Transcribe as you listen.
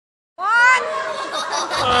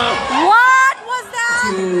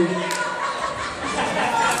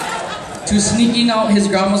to sneaking out his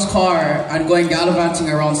grandma's car and going gallivanting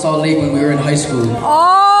around Salt Lake when we were in high school.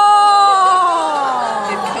 Oh!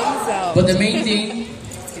 But the main thing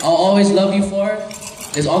I'll always love you for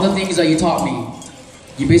is all the things that you taught me.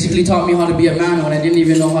 You basically taught me how to be a man when I didn't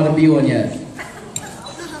even know how to be one yet.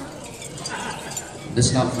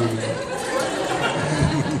 That's not funny.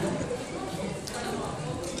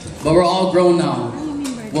 But we're all grown now.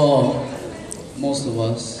 Well, most of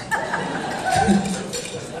us.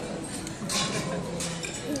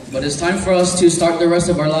 But it's time for us to start the rest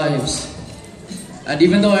of our lives. And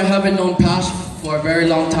even though I haven't known Pash for a very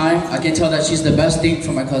long time, I can tell that she's the best thing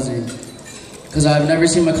for my cousin. Because I've never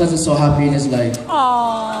seen my cousin so happy in his life.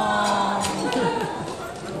 Aww.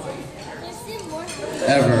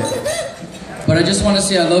 Ever. But I just want to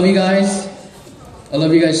say I love you guys. I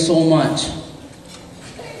love you guys so much.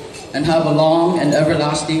 And have a long and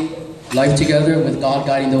everlasting life together with God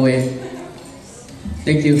guiding the way.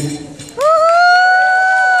 Thank you.